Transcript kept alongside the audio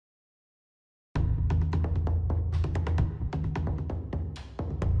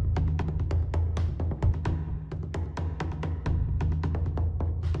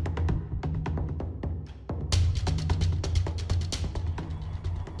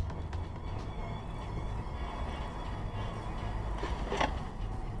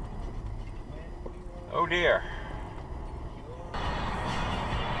dear.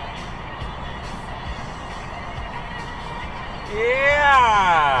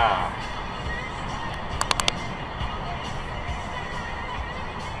 Yeah!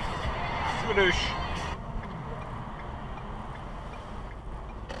 Skadoosh.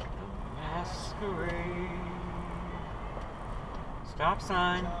 Masquerade. Stop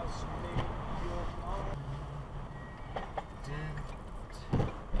sign.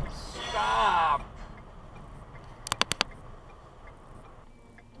 Stop!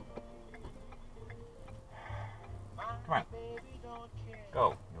 Come on.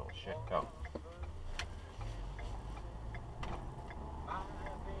 Go, you little shit, go.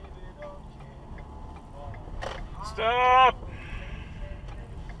 Stop!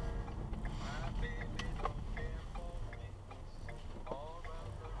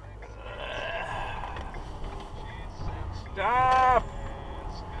 Stop!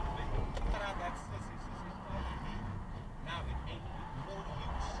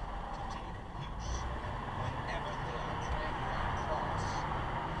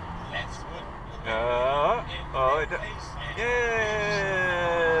 Yeah,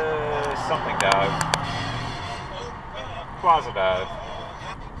 something dive. Quasi dive.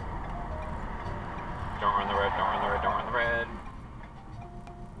 Don't run the red, don't run the red, don't run the red.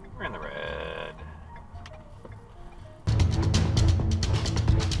 We're in the red.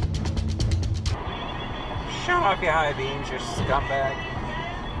 Shut off your high beams, you scumbag.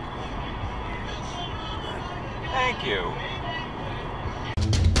 Thank you.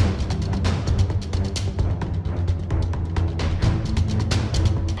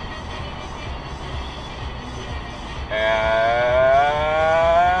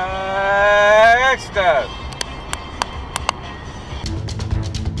 Extra.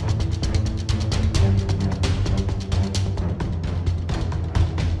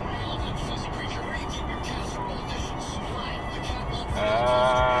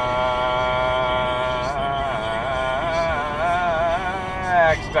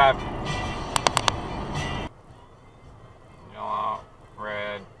 Extra. Yellow,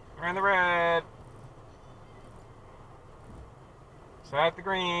 red. We're in the red. Set the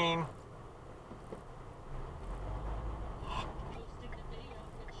green.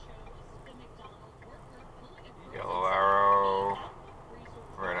 Yellow arrow.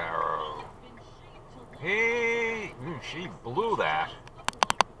 Red arrow. Hey! She blew that.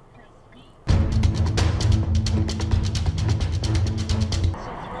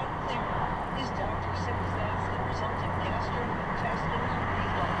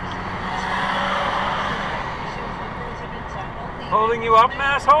 Holding you up,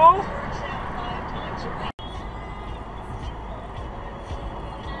 asshole?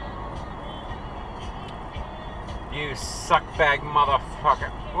 You suckbag motherfucker.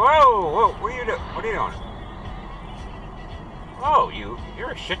 Whoa, whoa, what are you doing? What are you doing? Oh,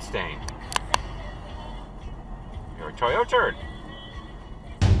 you're a shit stain. You're a Toyo turd.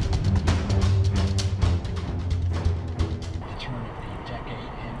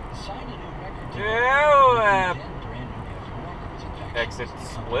 Exit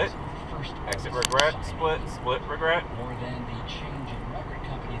split. Exit regret. Split. Split regret. More than the change in record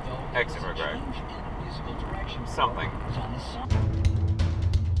company, though. Exit regret. Musical direction. Something.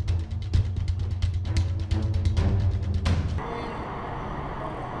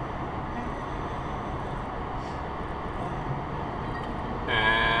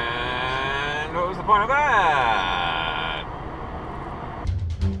 And what was the point of that?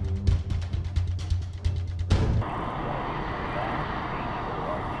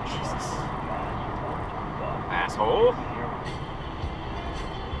 Jesus. Asshole.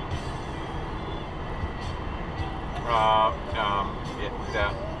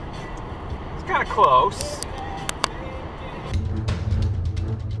 It's kind of close.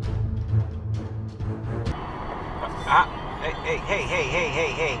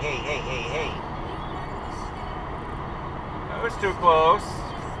 Hey. That was too close.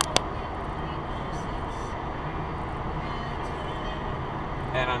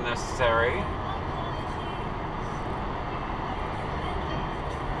 And unnecessary.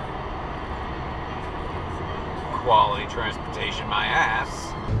 Quality transportation, my ass.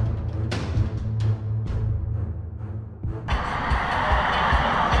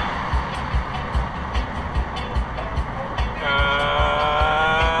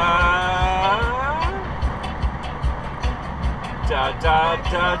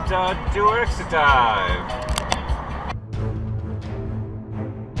 Do an exit dive.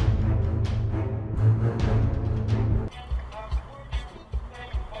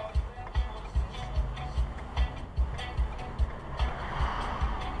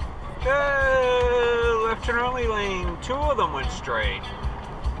 turn only lane. 2 of them went straight.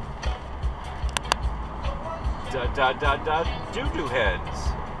 Doo-doo heads.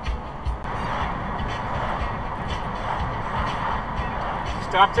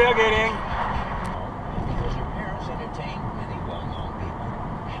 Stop tailgating. Because her parents entertained many well-known people.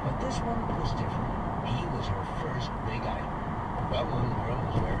 But this one was different. He was her first big idol. Well, the little girl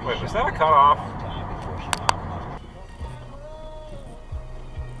was very Wait, was shy that a and cutoff? took a long time before she found enough.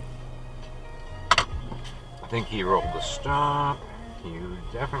 I think he rolled the stop. You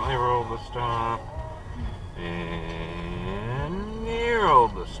definitely rolled the stop. And he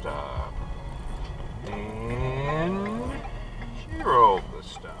rolled the stop. And she rolled the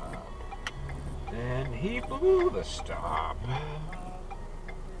stop. And he blew the stop.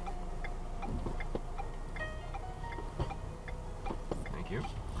 Thank you.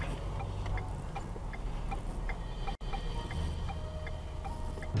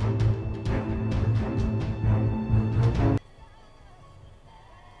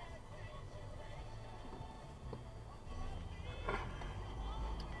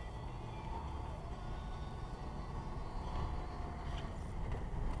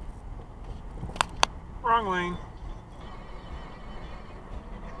 Wrong lane.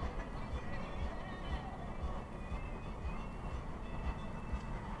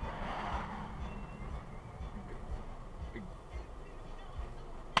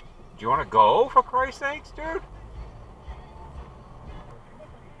 Do you want to go, for Christ's sakes, dude?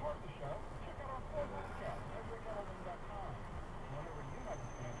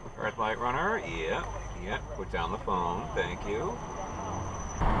 Red light runner, yeah, put down the phone, thank you.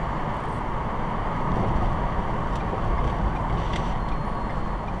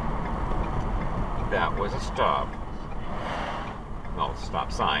 That was a stop. Well,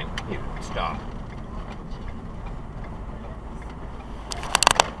 stop sign, you didn't stop.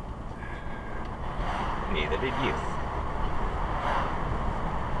 Neither did you.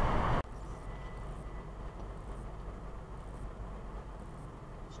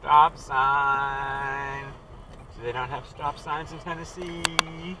 Stop sign. So they don't have stop signs in Tennessee.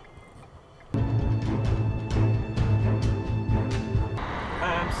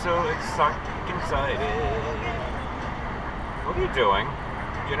 I'm so excited. What are you doing?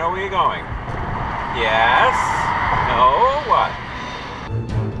 Do you know where you're going? Yes? No? What?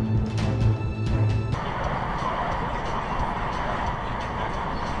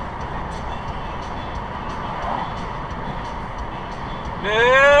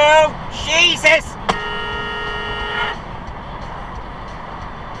 No! Jesus!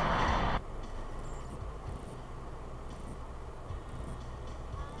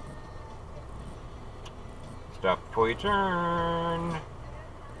 Stop before you turn.